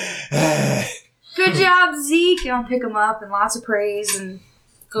 Good job, Zeke. I'll pick him up and lots of praise, and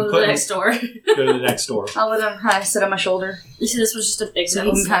Go to the next door. Go to the next door. I'll let him kind of sit on my shoulder. You see, this was just a big So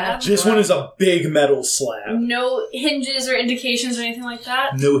metal he can kind slab. of- This one is a big metal slab. No hinges or indications or anything like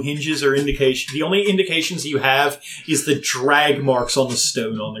that. No hinges or indication. The only indications you have is the drag marks on the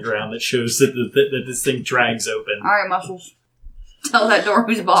stone on the ground that shows that this thing drags open. All right, Muscles. Tell that door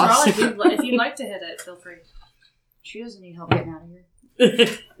who's boss. Charlie, if you'd like to hit it, feel free. She doesn't need help getting out of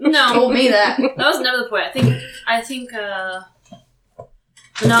here. No, Told me that. that was never the point. I think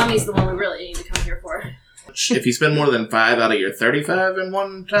Nanami's the one we really need to come here for. If you spend more than 5 out of your 35 in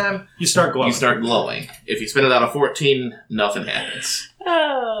one time, You start glowing. you start glowing. If you spend it out of 14, nothing happens.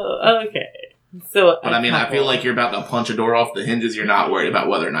 Oh, okay. So, But I mean, I feel like you're about to punch a door off the hinges. You're not worried about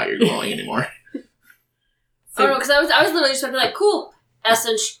whether or not you're glowing anymore. Oh no, because I was literally just about to be like, cool,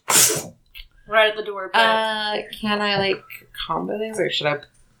 essence, right at the door. But can I like combo these, or should I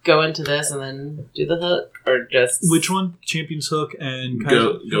go into this and then do the hook, or just Which one? Champion's Hook and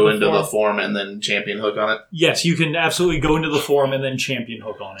Go into the form and then champion hook on it. Yes, you can absolutely go into the form and then Champion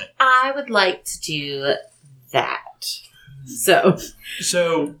Hook on it. I would like to do that.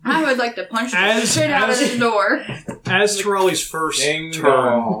 So I would like to punch the As- shit out of as- this door. As Tirali's first Ding turn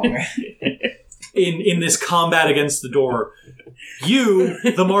dong. in this combat against the door, you,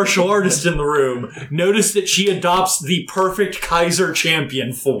 the martial artist in the room, notice that she adopts the perfect Kaiser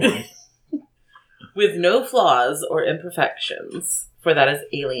champion form. with no flaws or imperfections, for that is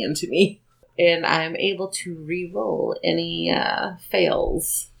alien to me. And I'm able to re-roll any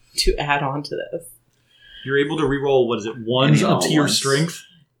fails to add on to this. You're able to reroll, what is it, ones Any up to your ones. strength?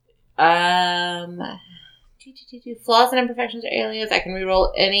 Flaws and imperfections are aliens. I can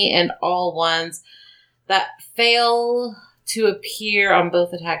reroll any and all ones that fail to appear on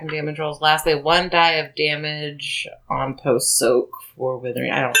both attack and damage rolls. Lastly, 1 die of damage on post soak for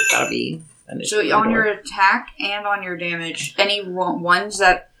withering. I don't think that'll be an issue. So on your attack and on your damage, any ones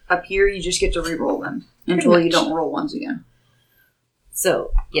that appear, you just get to re-roll them until you don't roll ones again.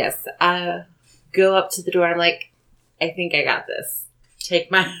 So, yes, I go up to the door. I'm like, I think I got this. Take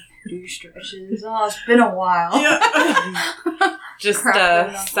my... Do stretches. Oh, it's been a while. Just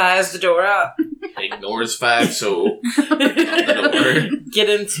Crap, size the door up. Ignores 5, so the door. Get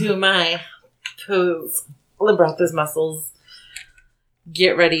into my pose. Limber out those muscles.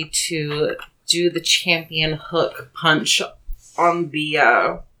 Get ready to do the champion hook punch on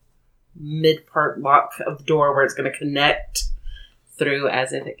the mid-part lock of the door where it's going to connect through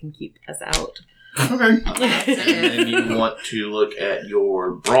as if it can keep us out. Okay. And then you want to look at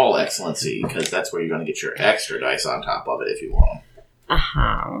your Brawl Excellency, because that's where you're going to get your extra dice on top of it if you want them.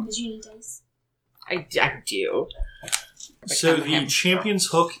 Uh-huh. Did you need dice? I do. So the champion's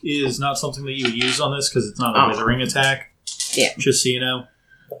hook is not something that you would use on this because it's not a withering attack. Yeah. Just so you know.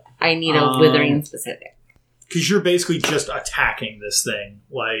 I need a withering specific. Because you're basically just attacking this thing.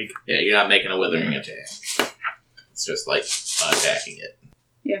 Like, Yeah, you're not making a withering attack. It's just like attacking it.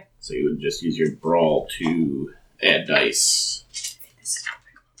 Yeah. So you would just use your Brawl to add dice.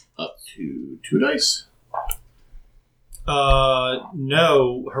 Up to 2 dice?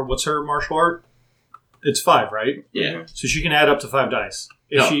 no. What's her martial art? It's 5, right? Yeah. So she can add up to 5 dice.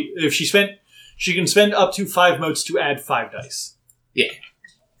 No. She can spend up to 5 motes to add 5 dice. Yeah.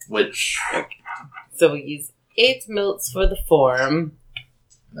 Which... So we use 8 motes for the form.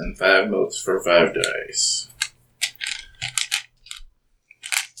 And 5 motes for 5 dice.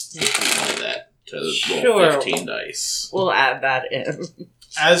 If you wanted that to roll 15 dice. We'll add that in.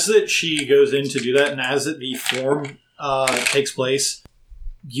 As that she goes in to do that, and as that the form takes place,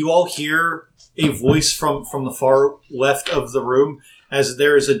 you all hear a voice from the far left of the room as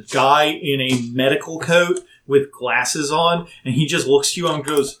there is a guy in a medical coat with glasses on, and he just looks at you and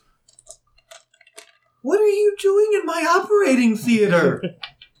goes, "What are you doing in my operating theater?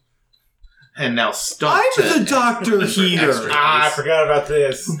 And now stop. I'm the doctor here." I forgot about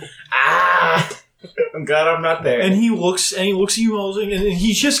this. I'm glad I'm not there. And he looks at you all, and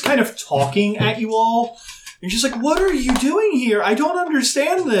he's just kind of talking at you all. And he's just like, "What are you doing here? I don't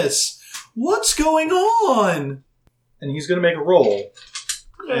understand this. What's going on?" And he's going to make a roll.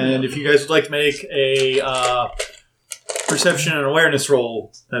 And if you guys would like to make a perception and awareness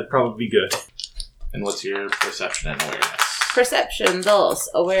roll, that'd probably be good. And what's your perception and awareness? Perception, 2,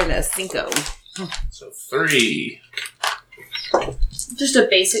 awareness, 5. So 3. Just a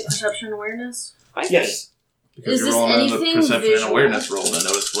basic perception awareness? Yes. Because Is you're this rolling on the anything perception visual? and awareness roll to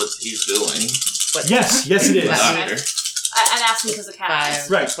notice what he's doing. Yes, it is. Doctor. I'm asking because of cats.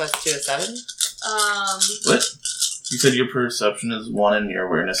 5 Right. plus 2 is 7. What? You said your perception is 1 and your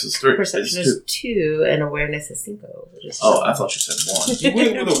awareness is 3. Perception It's is 2 and awareness is 5. Oh, I thought you said 1.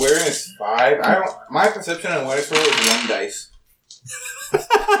 You went with awareness 5. My perception and awareness roll is 1 dice.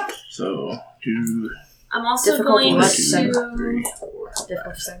 So, 2, I'm also Difficulty going what? 2, 3, to... 4.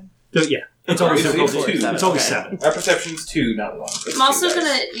 Difficult 7. Yeah, it's always It's difficult. 2. It's always 7. My perception's 2, not 1. It's I'm also 2 going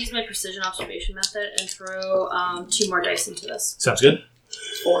dice. to use my precision observation method and throw 2 more dice into this. Sounds good.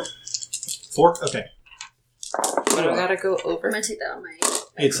 4. 4? Okay. I gotta go over. I'm going to take that on my...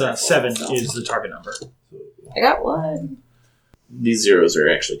 It's 7 is the target number. I got 1. These zeros are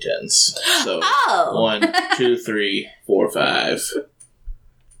actually 10s. So, Oh! 1, 2, 3, 4, 5.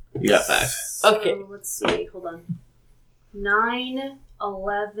 You got 5. Okay. So, let's see. Hold on. 9,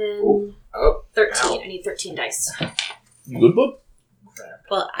 11, Oh. 13. Ow. I need 13 dice. You good, bud?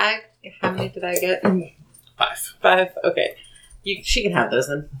 Well, how many did I get? 5. 5? Okay. She can have those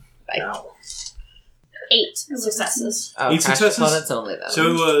then. Bye. 8 successes. Oh, 8 crash successes? opponents only though.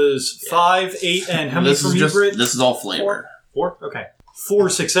 So it was 5, 8, and how many This from is you, just, Britt? this is all flavor. 4? Okay. 4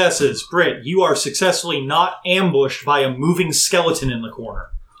 successes. Britt, you are successfully not ambushed by a moving skeleton in the corner.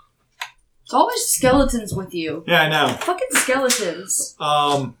 It's always skeletons with you. Yeah, I know. Fucking skeletons.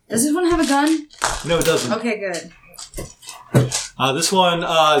 Um, Does this one have a gun? no, it doesn't. Okay, good. This one,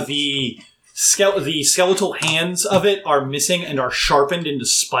 the skeletal hands of it are missing and are sharpened into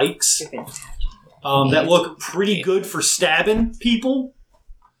spikes that look pretty good for stabbing people.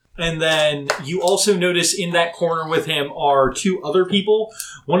 And then you also notice in that corner with him are 2 other people.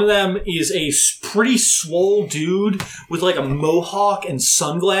 One of them is a pretty swole dude with like a mohawk and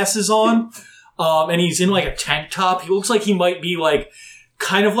sunglasses on. And he's in like a tank top. He looks like he might be like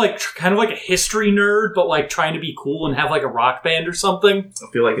kind of like a history nerd, but like trying to be cool and have like a rock band or something.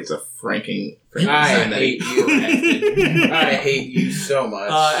 I feel like it's a Franking. I hate you. I hate you so much.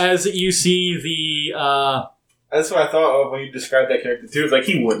 As you see the That's what I thought of when you described that character too. It's like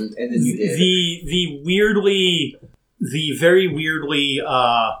he wouldn't, and then you did.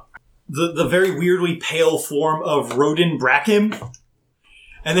 the very weirdly pale form of Rodin Brackham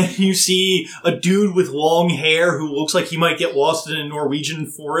And then you see a dude with long hair who looks like he might get lost in a Norwegian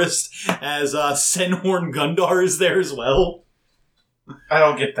forest as Senhorn Gundar is there as well. I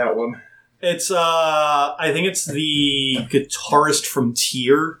don't get that one. It's, I think it's the guitarist from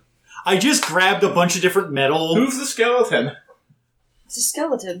Tyr. I just grabbed a bunch of different metal. Who's the skeleton? It's a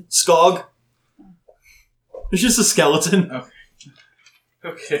skeleton. Skog. It's just a skeleton.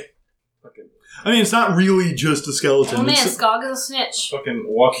 Okay. I mean, it's not really just a skeleton. Oh man, It's- Skog is a snitch. Fucking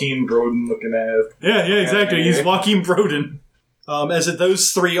Joaquin Broden looking ass. Yeah, exactly. He's Joaquin Broden.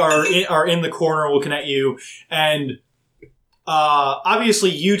 Those three are in the corner looking at you, and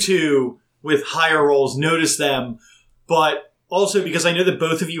obviously you two with higher rolls notice them, but also because I know that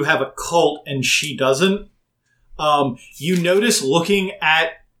both of you have a cult and she doesn't, you notice looking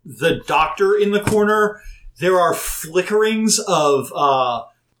at the doctor in the corner, there are flickerings of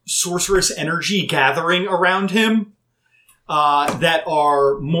sorceress energy gathering around him that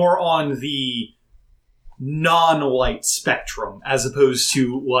are more on the non-light spectrum as opposed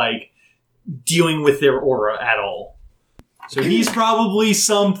to like dealing with their aura at all. So he's probably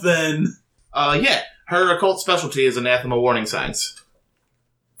something. Yeah. Her occult specialty is anathema warning signs.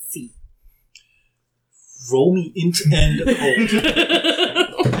 Roll me int and occult.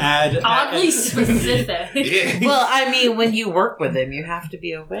 Oddly specific. Yeah. Well, I mean, when you work with them, you have to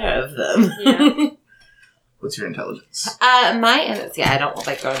be aware of them. Yeah. What's your intelligence? I don't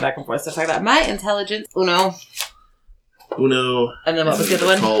like going back and forth stuff like that. My intelligence, Uno, and then what was the other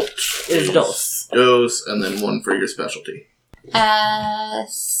one? Occult Is dos. Dos, and then one for your specialty.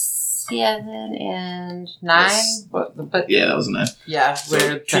 7 and 9. Yes. But Yeah, that was a 9. yeah, So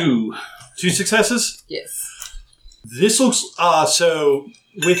we're 2. 2 successes? Yes. This looks, so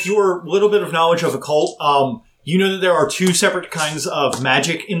with your little bit of knowledge of occult, you know that there are 2 separate kinds of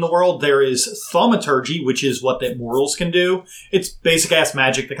magic in the world. There is thaumaturgy, which is what that mortals can do. It's basic-ass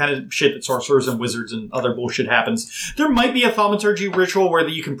magic, the kind of shit that sorcerers and wizards and other bullshit happens. There might be a thaumaturgy ritual where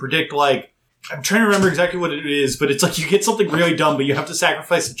you can predict, like, I'm trying to remember exactly what it is, but it's like you get something really dumb, but you have to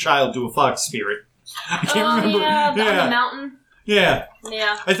sacrifice a child to a fox spirit. I can't remember. Yeah, on the mountain. Yeah.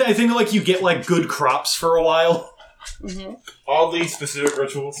 Yeah. I think, like, you get, like, good crops for a while. Mm-hmm. All these specific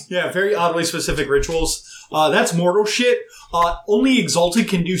rituals. Yeah, very oddly specific rituals. That's mortal shit. Only Exalted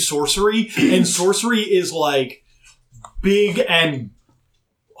can do sorcery, and sorcery is, like, big and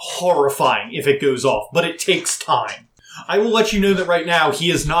horrifying if it goes off, but it takes time. I will let you know that right now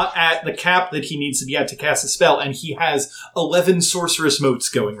he is not at the cap that he needs to be at to cast a spell, and he has 11 sorceress motes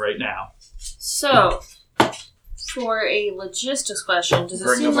going right now. So, for a logistics question, does it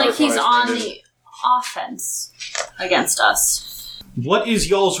Bring seem the like he's butterflies on in. the offense against us? What is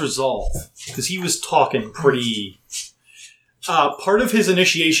y'all's resolve? Because he was talking pretty... part of his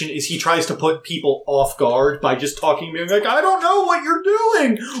initiation is he tries to put people off guard by just talking, being like, I don't know what you're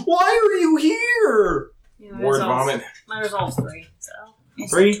doing! Why are you here? Yeah, my Word resolve's- vomit. My resolve's 3, so.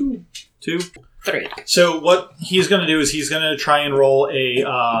 3? 2? 3. So what he's going to do is he's going to try and roll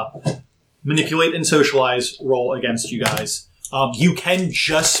a manipulate and socialize roll against you guys. You can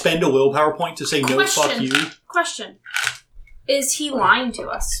just spend a willpower point to say no, fuck you. Question. Is he lying to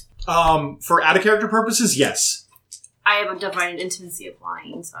us? For out of character purposes, yes. I have a divine intimacy of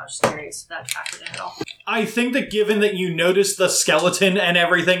lying, so I was just curious if that factored in at all. I think that given that you noticed the skeleton and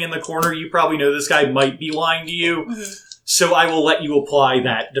everything in the corner, you probably know this guy might be lying to you. Mm-hmm. So I will let you apply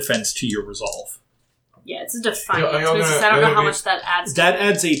that defense to your resolve. Yeah, it's a defiant Are y'all intimacy, gonna- so I don't y'all know gonna how be- much that adds to That it.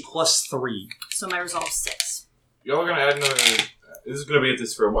 adds a +3. So my resolve's 6. Y'all are gonna add another. This is gonna be at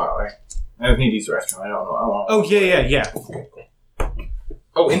this for a while, right? I have Needy's restaurant. I don't know. Oh, yeah.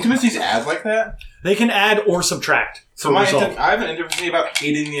 Oh, intimacies add like that? They can add or subtract. So for my resolve. I have an intimacy about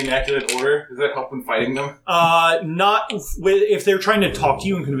hating the Immaculate Order. Does that help in fighting them? Not if they're trying to talk to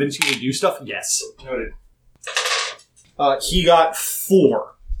you and convince you to do stuff. Yes. Noted. He got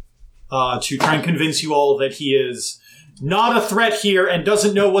 4 to try and convince you all that he is not a threat here and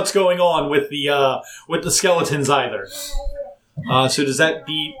doesn't know what's going on with the skeletons either. So does that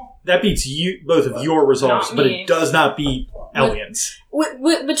beat? That beats you both of your resolves, Not but me. it does not beat Elian's.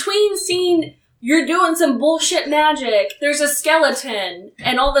 Between seeing you're doing some bullshit magic, there's a skeleton,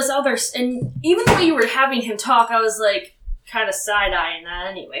 and all this other... And even the way you were having him talk, I was like, kind of side-eyeing that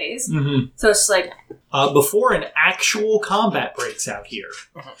anyways. Mm-hmm. So it's like... Before an actual combat breaks out here,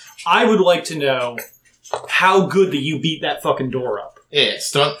 I would like to know how good that you beat that fucking door up. Yeah,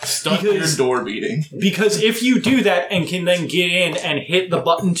 stunt your door beating. Because if you do that and can then get in and hit the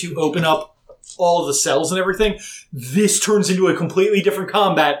button to open up all the cells and everything, this turns into a completely different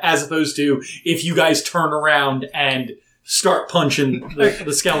combat as opposed to if you guys turn around and start punching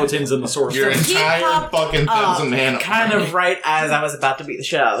the skeletons and the Your sorcerers. entire fucking thousand man. kind of right as I was about to beat the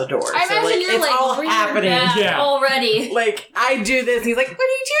shit out of the door. I So, imagine like, you're it's like all rearing happening. back Yeah. already. Like I do this, and he's like, "What are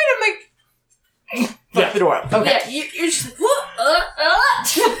you doing?" I'm like, "Fuck the door up." Okay. Yeah, you're just like, what?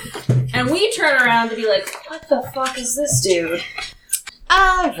 And we turn around to be like, what the fuck is this dude?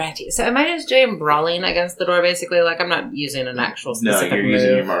 Alrighty. So am I just doing brawling against the door, basically? Like, I'm not using an actual No, specific you're move.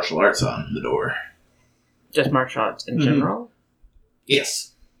 using your martial arts on the door. Just martial arts in general?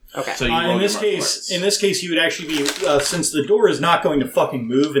 Yes. Okay. So you roll In your this martial case, arts. in this case, you would actually be since the door is not going to fucking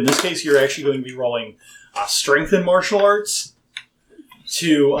move. In this case, you're actually going to be rolling strength in martial arts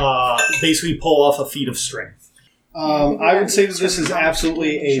to basically pull off a feat of strength. I would say that this is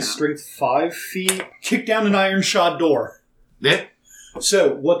absolutely a strength 5 feat. Kick down an iron shod door. Yeah.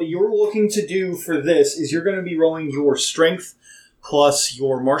 So what you're looking to do for this is you're going to be rolling your strength plus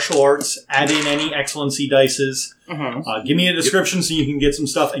your martial arts, add in any excellency dices. Give me a description so you can get some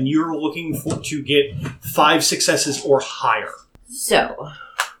stuff, and you're looking to get 5 successes or higher. So,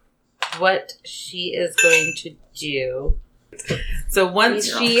 what she is going to do... So once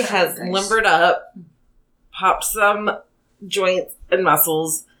These are she all has nice. limbered up, popped some joints and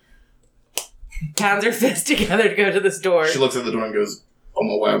muscles, pounds her fist together to go to this door. She looks at the door and goes,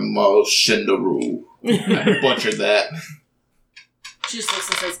 "Omawamo Shindaru." I butchered that. She just looks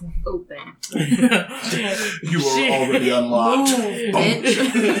and says, open. You were already unlocked.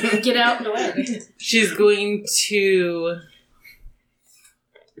 Bitch. Get out and away. She's going to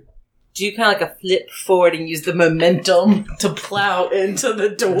do kind of like a flip forward and use the momentum to plow into the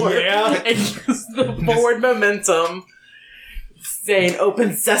door. Yeah. And use the forward momentum, saying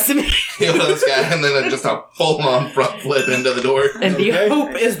 "Open sesame." You know this guy, and then just a full-on front flip into the door. And the Okay.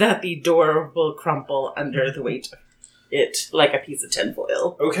 hope is that the door will crumple under the weight of it, like a piece of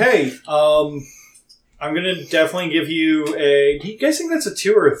tinfoil. Okay, I'm going to definitely give you a... Do you guys think that's a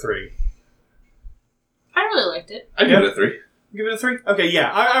 2 or a 3? I really liked it. I give it a 3. Give it a 3? Okay,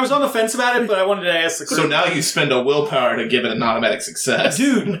 yeah. I was on the fence about it, but I wanted to ask the So now you spend a willpower to give it an automatic success.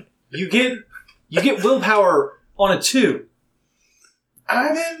 Dude, you get willpower on a 2.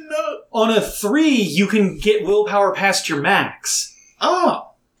 I didn't know. On a 3, you can get willpower past your max. Oh.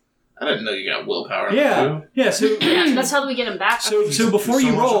 I didn't know you got willpower. Yeah. Yeah, so... Yeah, that's how we get him back. So before So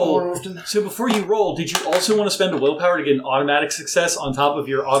you much more roll, often. did you also want to spend a willpower to get an automatic success on top of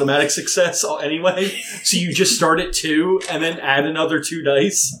your automatic success anyway? So you just start at 2 and then add another 2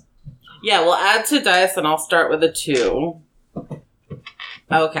 dice? Yeah, we'll add 2 dice, and I'll start with a 2.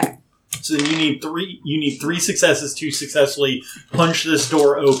 Okay. So then you need 3 successes to successfully punch this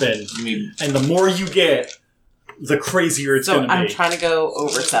door open. You mean And the more you get, the crazier it's So going to I'm be. trying to go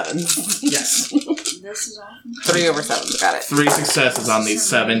over 7s. Yes. This is awesome. 3 over 7s, got it. 3 successes on these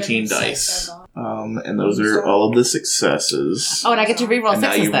 17 dice. And those are all of the successes. Oh, and I get to reroll And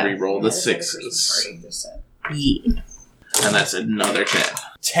now 6s you then. re-roll the 6s. And that's another 10.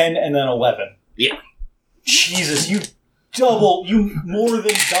 10 and then 11. Yeah. Jesus, you more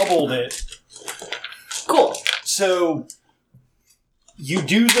than doubled it. Cool. So you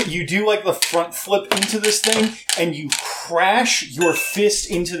do like the front flip into this thing, and you crash your fist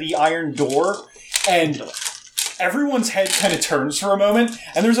into the iron door, and everyone's head kind of turns for a moment,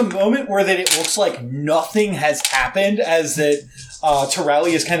 and there's a moment where that it looks like nothing has happened, as that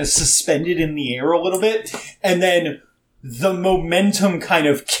Terali is kind of suspended in the air a little bit, and then the momentum kind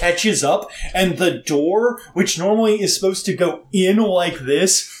of catches up, and the door, which normally is supposed to go in like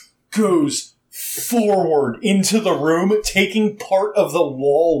this, goes forward into the room, taking part of the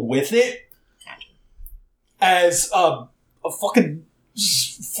wall with it, as a fucking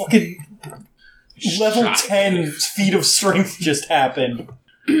level Shot. 10 feat of strength just happened.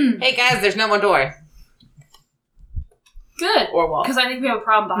 Hey guys, there's no more door. Good. Or wall. Because I think we have a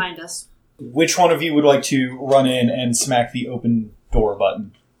problem behind us. Which one of you would like to run in and smack the open door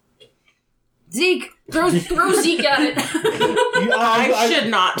button? Zeke! Throw Zeke at it. I should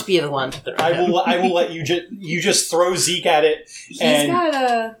not be the one to throw I him. will let you just throw Zeke at it,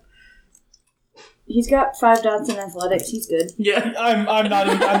 and He's got 5 dots in athletics. He's good. Yeah. I'm not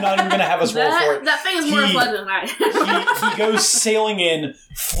even gonna have us roll for it. That thing is more He- fun than I. He goes sailing in,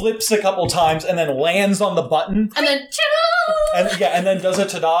 flips a couple times, and then lands on the button, And then, ta-da! and then does a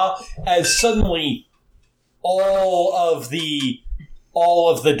ta-da, as suddenly all of the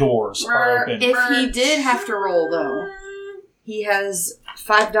doors are open. If he did have to roll, though, he has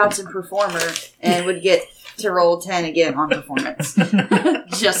 5 dots in performer and would get to roll 10 again on performance.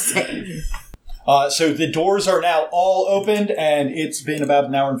 Just saying. So the doors are now all opened, and it's been about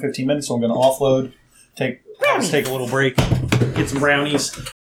an hour and 15 minutes, so I'm going to offload, take a little break, get some brownies.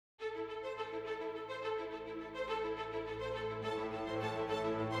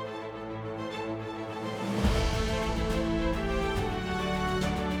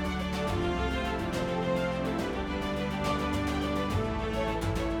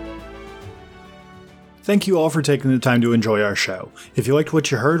 Thank you all for taking the time to enjoy our show. If you liked what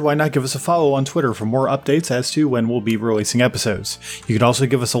you heard, why not give us a follow on Twitter for more updates as to when we'll be releasing episodes. You can also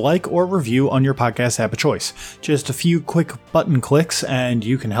give us a like or review on your podcast app of choice. Just a few quick button clicks and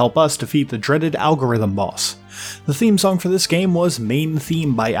you can help us defeat the dreaded algorithm boss. The theme song for this game was Main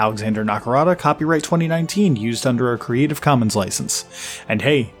Theme by Alexander Nakarada, copyright 2019, used under a Creative Commons license. And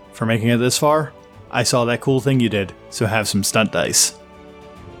hey, for making it this far, I saw that cool thing you did, so have some stunt dice.